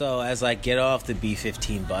So as I get off the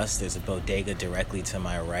B15 bus, there's a bodega directly to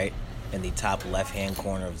my right. In the top left-hand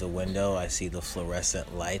corner of the window, I see the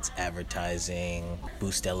fluorescent lights advertising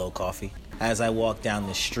Bustelo coffee. As I walk down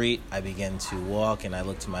the street, I begin to walk and I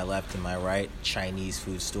look to my left and my right, Chinese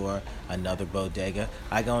food store, another bodega.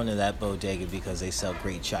 I go into that bodega because they sell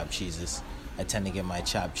great chopped cheeses. I tend to get my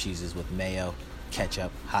chopped cheeses with mayo,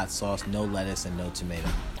 ketchup, hot sauce, no lettuce, and no tomato.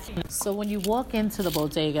 So when you walk into the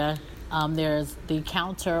bodega, there's the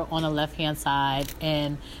counter on the left-hand side,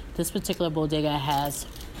 and this particular bodega has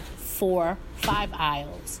 5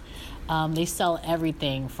 aisles. They sell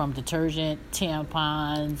everything from detergent,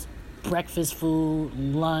 tampons, breakfast food,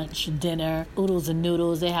 lunch, dinner, oodles and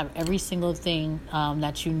noodles. They have every single thing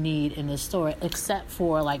that you need in the store except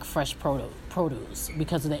for like fresh produce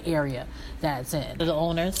because of the area that it's in. The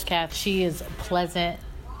owner's Kath, she is pleasant.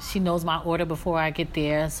 She knows my order before I get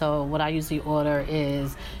there. So what I usually order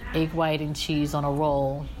is egg white and cheese on a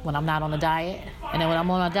roll when I'm not on a diet. And then when I'm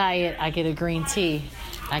on a diet, I get a green tea.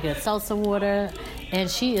 I get a seltzer water, and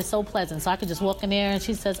she is so pleasant. So I can just walk in there, and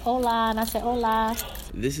she says, hola, and I say, hola.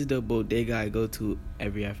 This is the bodega I go to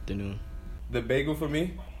every afternoon. The bagel for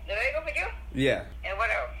me? The bagel for you? Yeah. And what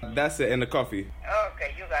else? That's it, and the coffee.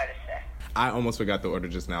 Okay, you got it, sir. I almost forgot the order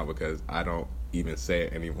just now because I don't even say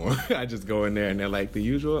it anymore. I just go in there, and they're like, the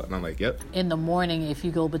usual? And I'm like, yep. In the morning, if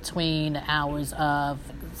you go between hours of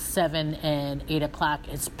 7 and 8 o'clock,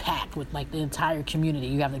 it's packed with like the entire community.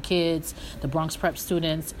 You have the kids, the Bronx Prep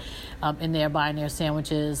students in there buying their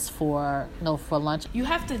sandwiches for lunch. You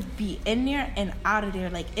have to be in there and out of there.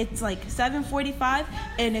 Like it's like 7:45,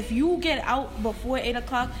 and if you get out before 8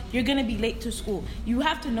 o'clock, you're gonna be late to school. You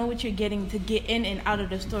have to know what you're getting to get in and out of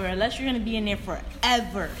the store, unless you're gonna be in there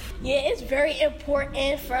forever. Yeah, it's very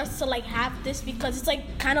important for us to like have this because it's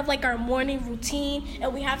like kind of like our morning routine,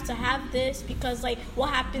 and we have to have this because like what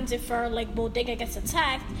happens if our like bodega gets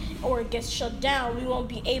attacked or gets shut down, we won't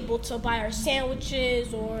be able to buy our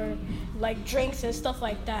sandwiches or like drinks and stuff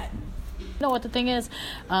like that. You know what the thing is?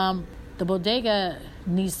 The bodega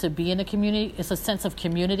needs to be in the community. It's a sense of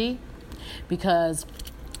community because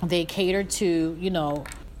they cater to,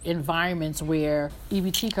 environments where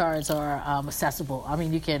EBT cards are accessible. I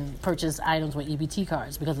mean, you can purchase items with EBT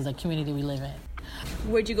cards because of the community we live in.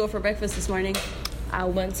 Where'd you go for breakfast this morning? I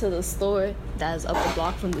went to the store that's up the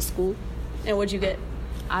block from the school. And what'd you get?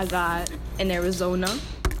 I got an Arizona.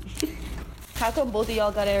 How come both of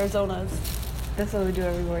y'all got Arizonas? That's what we do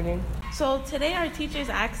every morning. So today our teachers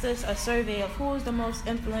asked us a survey of who is the most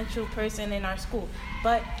influential person in our school.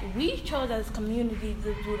 But we chose as a community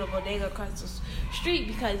to do the bodega across the street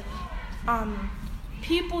because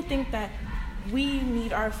people think that we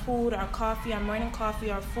need our food, our coffee, our morning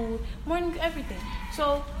coffee, our food, morning everything.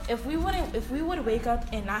 So if we would wake up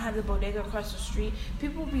and not have the bodega across the street,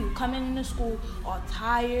 people would be coming into school all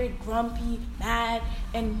tired, grumpy, mad,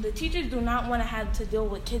 and the teachers do not want to have to deal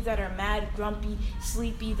with kids that are mad, grumpy,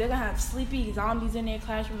 sleepy. They're gonna have sleepy zombies in their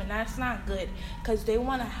classroom, and that's not good because they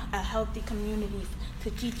want a healthy community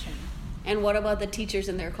to teach them. And what about the teachers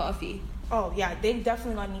and their coffee? Oh, yeah, they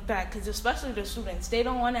definitely gonna need that because especially the students, they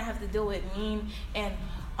don't want to have to deal with mean and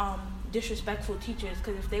disrespectful teachers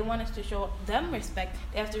because if they want us to show them respect,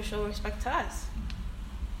 they have to show respect to us.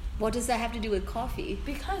 What does that have to do with coffee?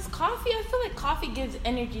 Because coffee, I feel like coffee gives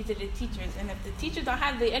energy to the teachers, and if the teachers don't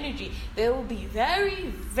have the energy, they will be very,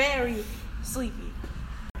 very sleepy.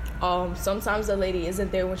 Sometimes the lady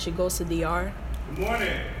isn't there when she goes to DR. Good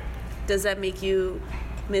morning. Does that make you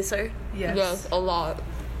miss her? Yes, a lot.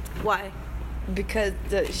 Why? Because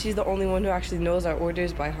she's the only one who actually knows our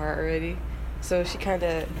orders by heart already. So she kind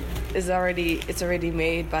of it's already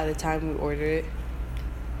made by the time we order it.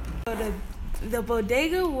 So the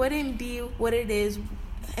bodega wouldn't be what it is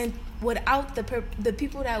and without the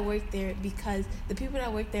people that work there, because the people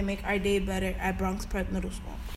that work there make our day better at Bronx Prep Middle School.